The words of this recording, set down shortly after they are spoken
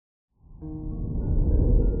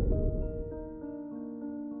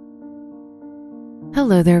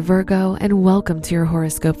Hello there, Virgo, and welcome to your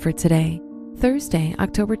horoscope for today, Thursday,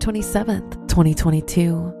 October 27th,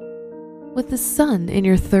 2022. With the sun in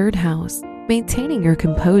your third house, maintaining your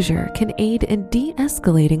composure can aid in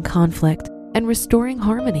de-escalating conflict and restoring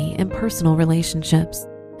harmony in personal relationships,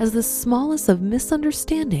 as the smallest of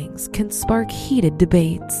misunderstandings can spark heated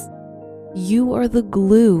debates. You are the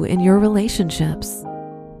glue in your relationships.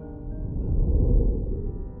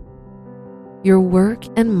 Your work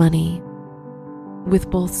and money.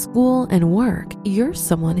 With both school and work, you're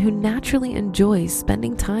someone who naturally enjoys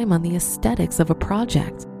spending time on the aesthetics of a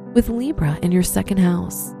project, with Libra in your second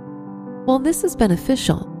house. While this is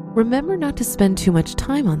beneficial, remember not to spend too much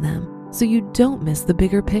time on them so you don't miss the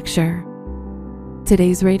bigger picture.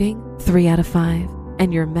 Today's rating, 3 out of 5,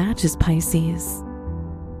 and your match is Pisces.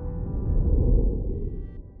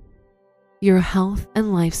 Your health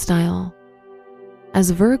and lifestyle. As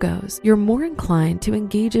Virgos, you're more inclined to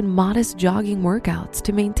engage in modest jogging workouts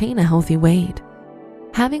to maintain a healthy weight.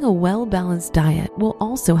 Having a well-balanced diet will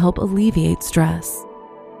also help alleviate stress.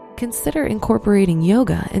 Consider incorporating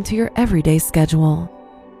yoga into your everyday schedule.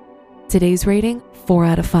 Today's rating, 4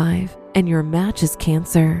 out of 5, and your match is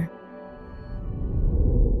Cancer.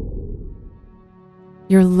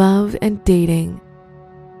 Your love and dating.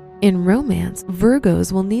 In romance,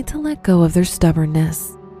 Virgos will need to let go of their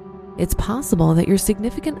stubbornness. It's possible that your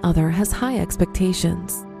significant other has high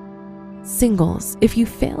expectations. Singles, if you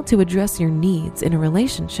fail to address your needs in a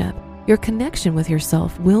relationship, your connection with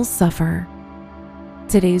yourself will suffer.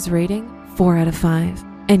 Today's rating, 4 out of 5,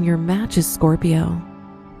 and your match is Scorpio.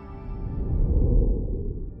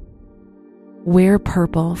 Wear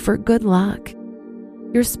purple for good luck.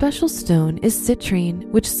 Your special stone is citrine,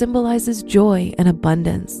 which symbolizes joy and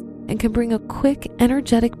abundance and can bring a quick,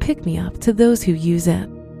 energetic pick-me-up to those who use it.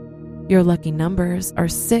 Your lucky numbers are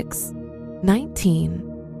 6,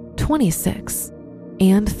 19, 26,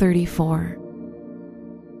 and 34.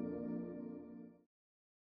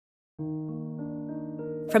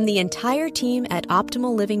 From the entire team at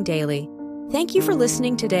Optimal Living Daily, thank you for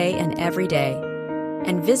listening today and every day.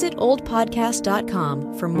 And visit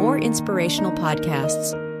oldpodcast.com for more inspirational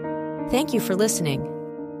podcasts. Thank you for listening.